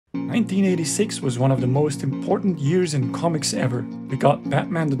1986 was one of the most important years in comics ever. We got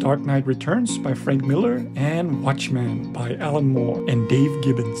Batman The Dark Knight Returns by Frank Miller and Watchmen by Alan Moore and Dave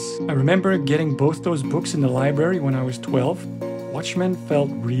Gibbons. I remember getting both those books in the library when I was 12. Watchmen felt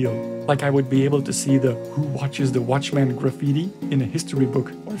real, like I would be able to see the "Who Watches the Watchmen" graffiti in a history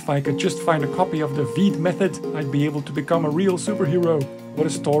book. Or if I could just find a copy of the Veed Method, I'd be able to become a real superhero. What a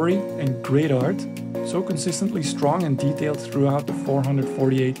story and great art. So consistently strong and detailed throughout the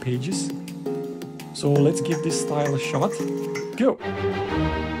 448 pages. So let's give this style a shot. Go!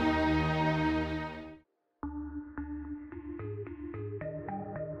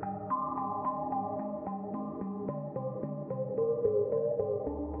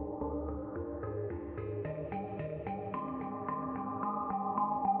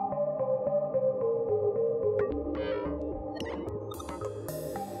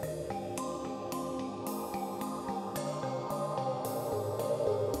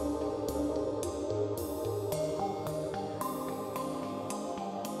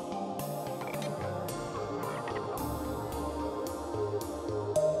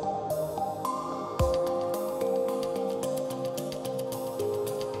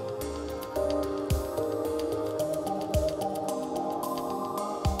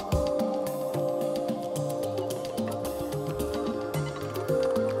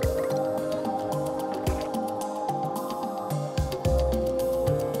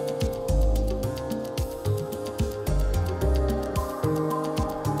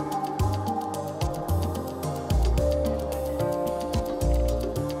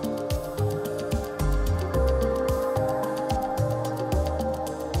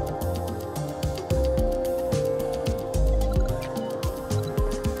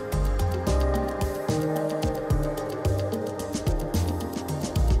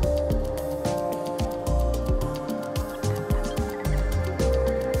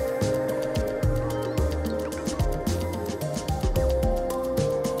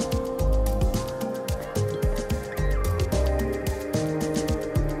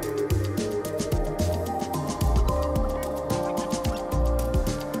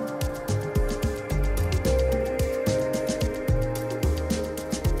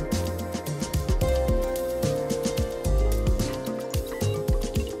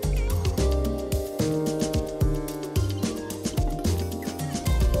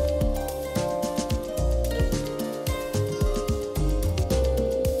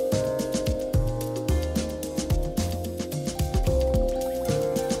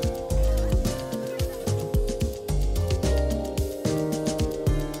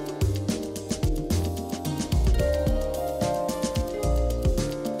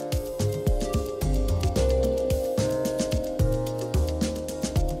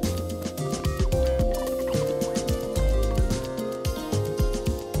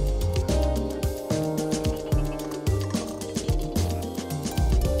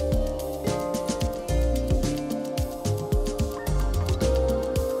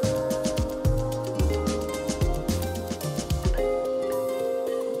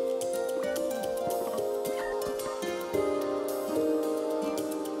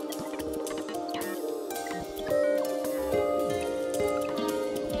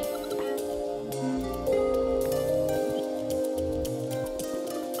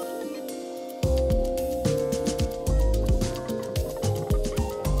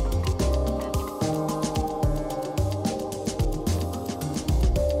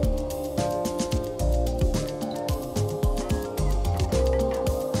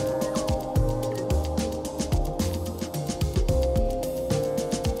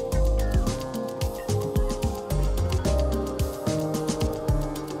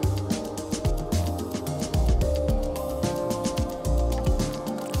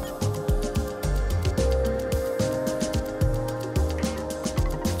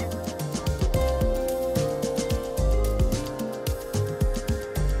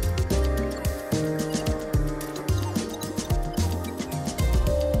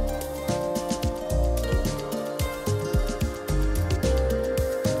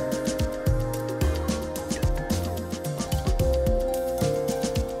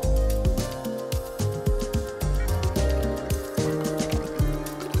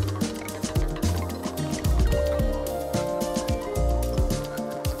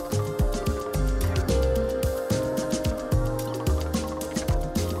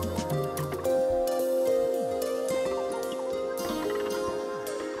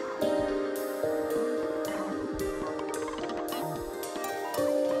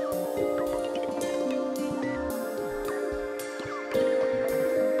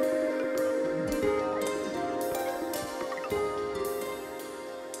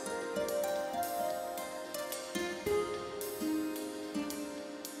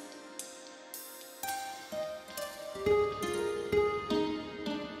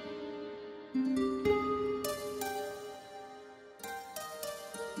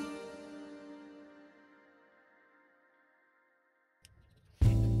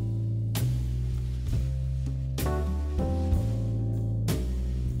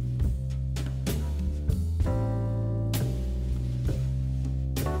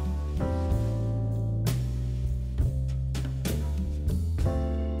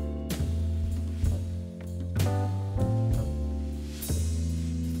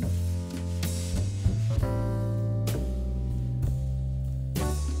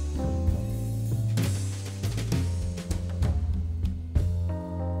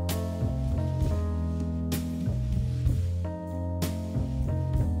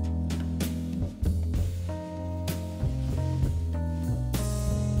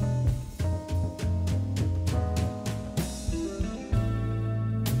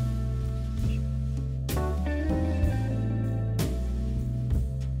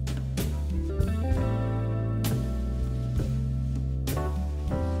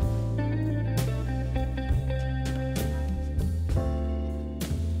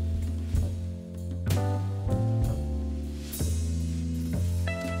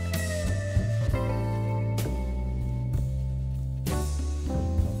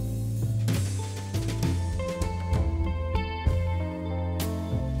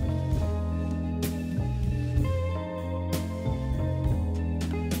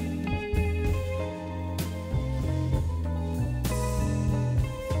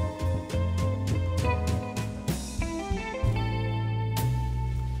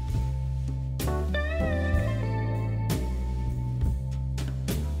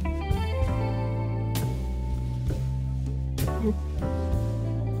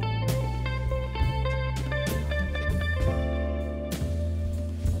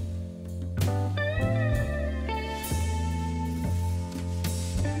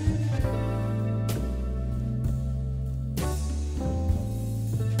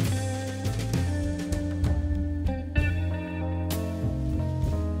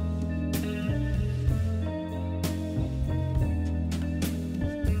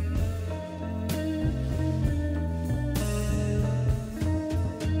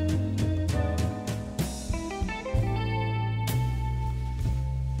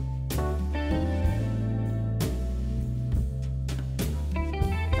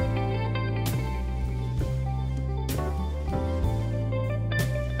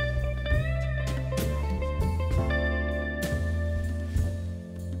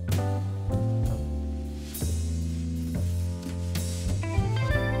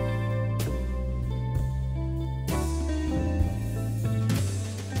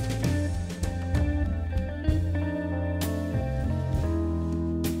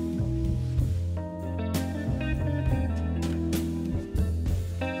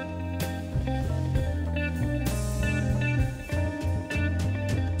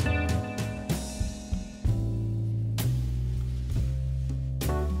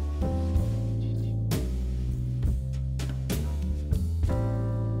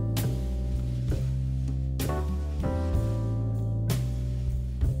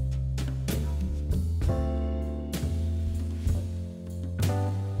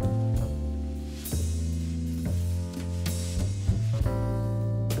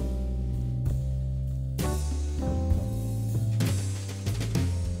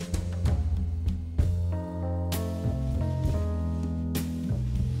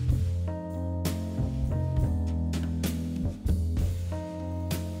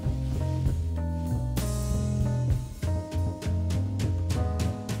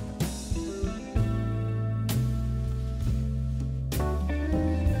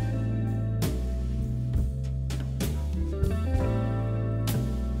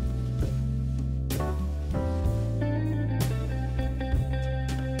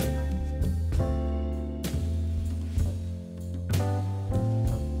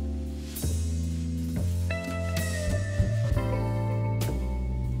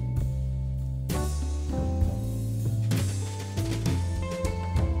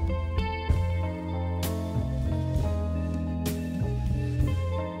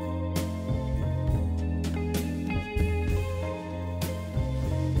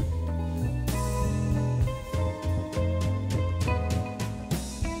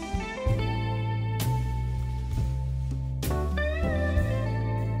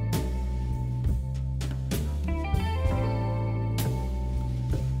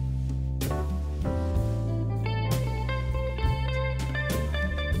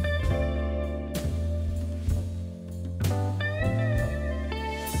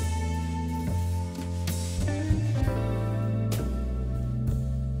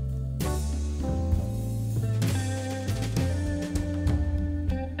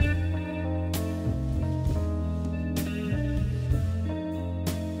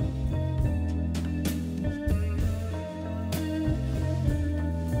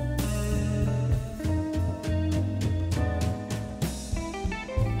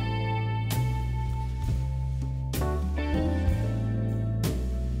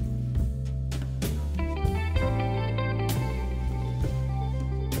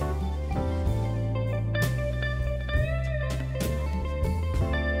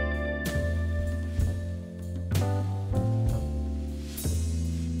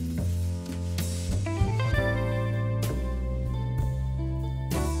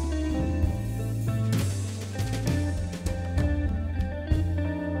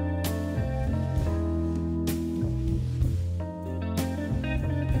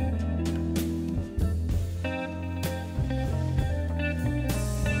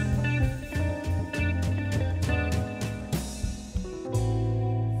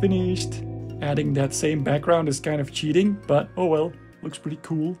 finished. Adding that same background is kind of cheating, but oh well, looks pretty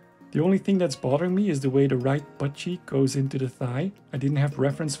cool. The only thing that's bothering me is the way the right butt cheek goes into the thigh. I didn't have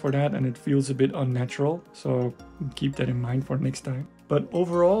reference for that and it feels a bit unnatural, so keep that in mind for next time. But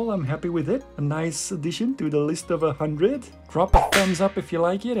overall, I'm happy with it. A nice addition to the list of 100. Drop a thumbs up if you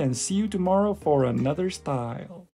like it and see you tomorrow for another style.